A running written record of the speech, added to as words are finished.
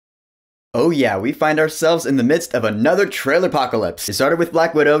Oh yeah, we find ourselves in the midst of another trailerpocalypse. It started with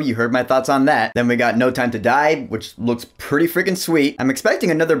Black Widow, you heard my thoughts on that. Then we got No Time to Die, which looks pretty freaking sweet. I'm expecting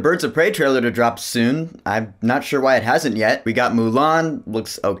another Birds of Prey trailer to drop soon. I'm not sure why it hasn't yet. We got Mulan,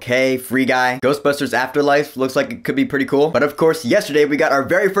 looks okay. Free Guy. Ghostbusters Afterlife, looks like it could be pretty cool. But of course, yesterday we got our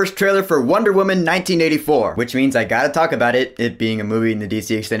very first trailer for Wonder Woman 1984, which means I gotta talk about it being a movie in the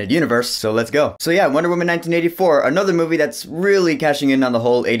DC Extended Universe, so let's go. So yeah, Wonder Woman 1984, another movie that's really cashing in on the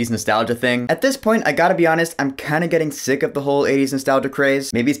whole 80s nostalgia thing. At this point, I gotta be honest, I'm kinda getting sick of the whole 80s nostalgia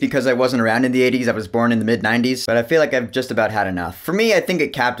craze. Maybe it's because I wasn't around in the 80s, I was born in the mid-90s, but I feel like I've just about had enough. For me, I think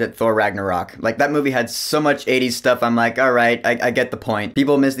it capped at Thor Ragnarok. Like, that movie had so much 80s stuff, I'm like, alright, I get the point.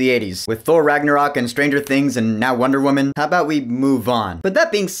 People miss the 80s. With Thor Ragnarok and Stranger Things and now Wonder Woman, how about we move on? But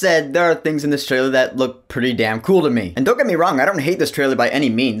that being said, there are things in this trailer that look pretty damn cool to me. And don't get me wrong, I don't hate this trailer by any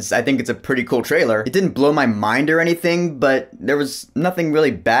means. I think it's a pretty cool trailer. It didn't blow my mind or anything, but there was nothing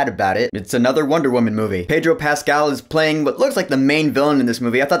really bad about it. It's another Wonder Woman movie. Pedro Pascal is playing what looks like the main villain in this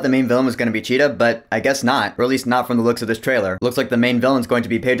movie. I thought the main villain was going to be Cheetah, but I guess not. Or at least not from the looks of this trailer. Looks like the main villain's going to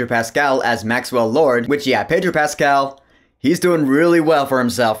be Pedro Pascal as Maxwell Lord, which yeah, Pedro Pascal, he's doing really well for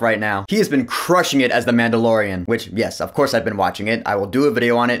himself right now. He has been crushing it as the Mandalorian, which, yes, of course I've been watching it. I will do a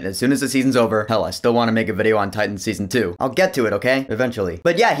video on it as soon as the season's over. Hell, I still want to make a video on Titan Season 2. I'll get to it, okay? Eventually.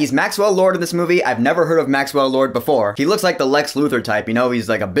 But yeah, he's Maxwell Lord in this movie. I've never heard of Maxwell Lord before. He looks like the Lex Luthor type, you know? He's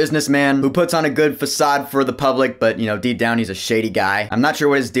like a businessman who puts on a good facade for the public, but, you know, deep down he's a shady guy. I'm not sure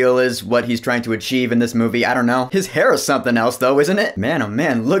what his deal is, what he's trying to achieve in this movie. I don't know. His hair is something else, though, isn't it? Man, oh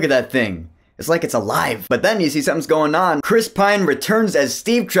man, look at that thing. It's like it's alive. But then you see something's going on. Chris Pine returns as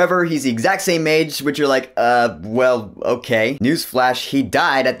Steve Trevor. He's the exact same age, which you're like, well, okay. Newsflash, he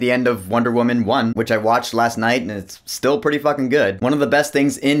died at the end of Wonder Woman 1, which I watched last night, and it's still pretty fucking good. One of the best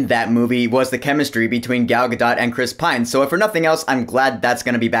things in that movie was the chemistry between Gal Gadot and Chris Pine, so if for nothing else, I'm glad that's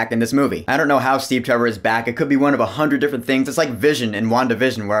gonna be back in this movie. I don't know how Steve Trevor is back. It could be one of 100 different things. It's like Vision in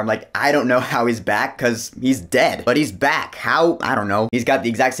WandaVision, where I'm like, I don't know how he's back, because he's dead. But he's back. How? I don't know. He's got the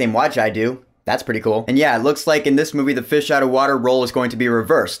exact same watch I do. That's pretty cool. And yeah, it looks like in this movie, the fish out of water role is going to be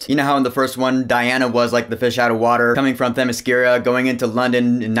reversed. You know how in the first one, Diana was like the fish out of water, coming from Themyscira, going into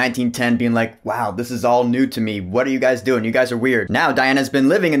London in 1910, being like, wow, this is all new to me. What are you guys doing? You guys are weird. Now, Diana's been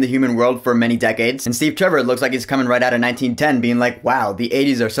living in the human world for many decades, and Steve Trevor looks like he's coming right out of 1910, being like, wow, the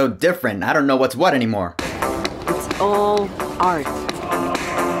 80s are so different. I don't know what's what anymore. It's all art.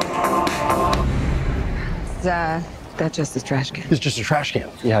 That's just a trash can. It's just a trash can.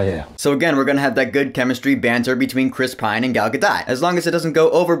 Yeah. So again, we're gonna have that good chemistry banter between Chris Pine and Gal Gadot. As long as it doesn't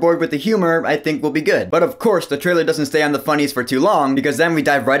go overboard with the humor, I think we'll be good. But of course, the trailer doesn't stay on the funnies for too long, because then we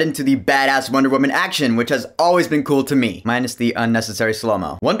dive right into the badass Wonder Woman action, which has always been cool to me, minus the unnecessary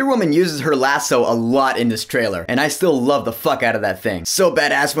slow-mo. Wonder Woman uses her lasso a lot in this trailer, and I still love the fuck out of that thing. So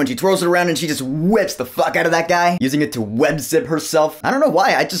badass when she twirls it around and she just whips the fuck out of that guy, using it to web zip herself. I don't know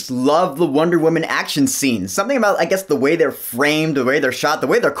why, I just love the Wonder Woman action scenes. Something about, I guess, the way they're framed, the way they're shot, the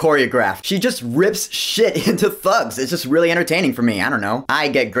way they're choreographed. She just rips shit into thugs. It's just really entertaining for me. I don't know. I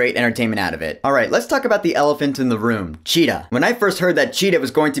get great entertainment out of it. All right, let's talk about the elephant in the room, Cheetah. When I first heard that Cheetah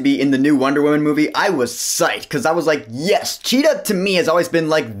was going to be in the new Wonder Woman movie, I was psyched, because I was like, yes, Cheetah to me has always been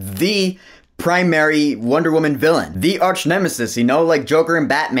like the primary Wonder Woman villain. The arch nemesis, you know, like Joker and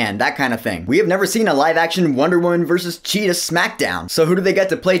Batman, that kind of thing. We have never seen a live-action Wonder Woman versus Cheetah smackdown. So who do they get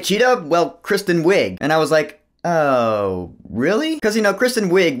to play Cheetah? Well, Kristen Wiig. And I was like, oh, really? Because, you know,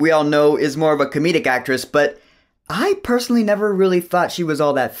 Kristen Wiig, we all know, is more of a comedic actress, but I personally never really thought she was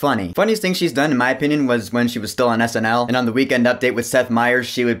all that funny. Funniest thing she's done, in my opinion, was when she was still on SNL, and on the Weekend Update with Seth Meyers,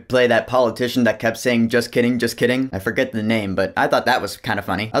 she would play that politician that kept saying, just kidding, just kidding. I forget the name, but I thought that was kind of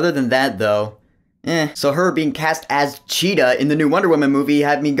funny. Other than that, though, So her being cast as Cheetah in the new Wonder Woman movie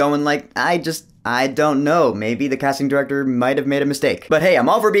had me going like, I don't know. Maybe the casting director might have made a mistake. But hey, I'm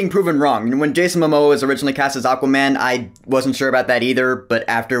all for being proven wrong. When Jason Momoa was originally cast as Aquaman, I wasn't sure about that either, but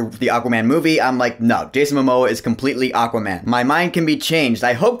after the Aquaman movie, I'm like, no, Jason Momoa is completely Aquaman. My mind can be changed.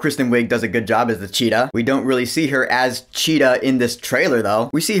 I hope Kristen Wiig does a good job as the Cheetah. We don't really see her as Cheetah in this trailer, though.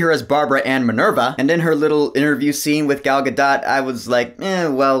 We see her as Barbara Ann Minerva, and in her little interview scene with Gal Gadot, I was like,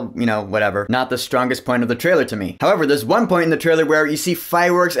 well, you know, whatever. Not the strongest point of the trailer to me. However, there's one point in the trailer where you see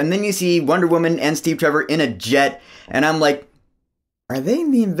fireworks, and then you see Wonder Woman and Steve Trevor in a jet, and I'm like, Are they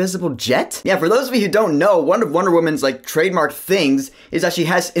in the invisible jet? Yeah, for those of you who don't know, one of Wonder Woman's like trademark things is that she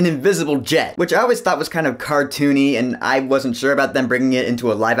has an invisible jet, which I always thought was kind of cartoony, and I wasn't sure about them bringing it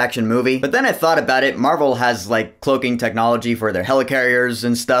into a live action movie. But then I thought about it, Marvel has like cloaking technology for their helicarriers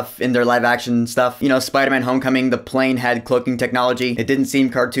and stuff in their live action stuff. You know, Spider-Man Homecoming, the plane had cloaking technology. It didn't seem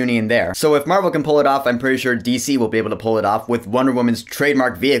cartoony in there. So if Marvel can pull it off, I'm pretty sure DC will be able to pull it off with Wonder Woman's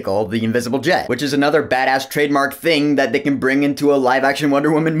trademark vehicle, the invisible jet, which is another badass trademark thing that they can bring into a live action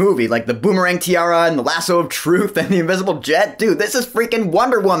Wonder Woman movie, like the boomerang tiara and the lasso of truth and the invisible jet. Dude, this is freaking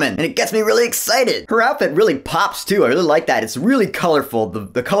Wonder Woman, and it gets me really excited. Her outfit really pops too. I really like that. It's really colorful.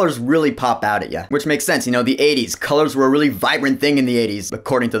 The colors really pop out at you, which makes sense. You know, the 80s. Colors were a really vibrant thing in the 80s,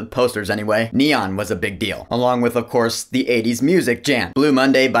 according to the posters anyway. Neon was a big deal, along with, of course, the 80s music jam. Blue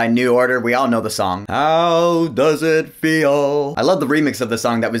Monday by New Order. We all know the song. How does it feel? I love the remix of the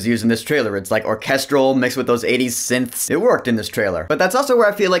song that was used in this trailer. It's like orchestral mixed with those 80s synths. It worked in this trailer. But that's also where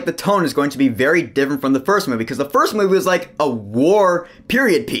I feel like the tone is going to be very different from the first movie, because the first movie was like a war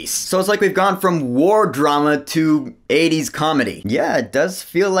period piece. So it's like we've gone from war drama to 80s comedy. Yeah, it does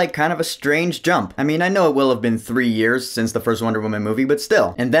feel like kind of a strange jump. I mean, I know it will have been 3 years since the first Wonder Woman movie, but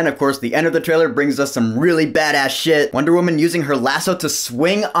still. And then, of course, the end of the trailer brings us some really badass shit. Wonder Woman using her lasso to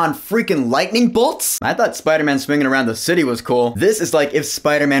swing on freaking lightning bolts? I thought Spider-Man swinging around the city was cool. This is like if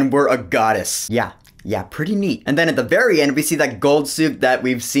Spider-Man were a goddess. Yeah, pretty neat. And then at the very end, we see that gold suit that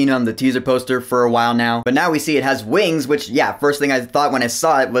we've seen on the teaser poster for a while now. But now we see it has wings, which, yeah, first thing I thought when I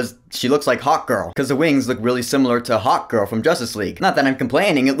saw it was she looks like Hawkgirl, because the wings look really similar to Hawkgirl from Justice League. Not that I'm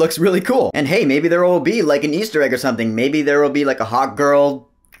complaining, it looks really cool. And hey, maybe there will be like an Easter egg or something. Maybe there will be like a Hawkgirl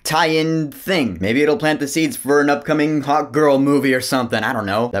tie-in thing. Maybe it'll plant the seeds for an upcoming Hawkgirl movie or something. I don't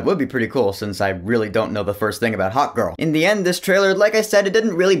know. That would be pretty cool, since I really don't know the first thing about Hawkgirl. In the end, this trailer, like I said, it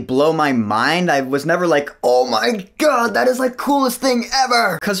didn't really blow my mind. I was never like, oh my god, that is like coolest thing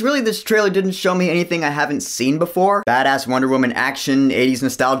ever! Cause really this trailer didn't show me anything I haven't seen before. Badass Wonder Woman action, 80s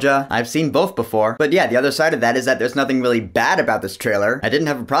nostalgia. I've seen both before. But yeah, the other side of that is that there's nothing really bad about this trailer. I didn't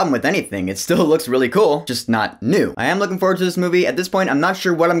have a problem with anything. It still looks really cool, just not new. I am looking forward to this movie. At this point, I'm not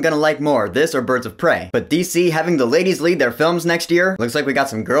sure what I'm gonna like more, this or Birds of Prey. But DC having the ladies lead their films next year, looks like we got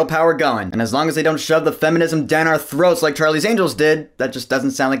some girl power going. And as long as they don't shove the feminism down our throats like Charlie's Angels did, that just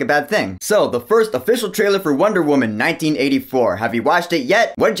doesn't sound like a bad thing. So, the first official trailer for Wonder Woman 1984. Have you watched it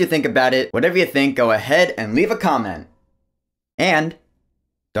yet? What did you think about it? Whatever you think, go ahead and leave a comment. And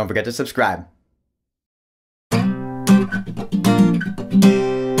don't forget to subscribe.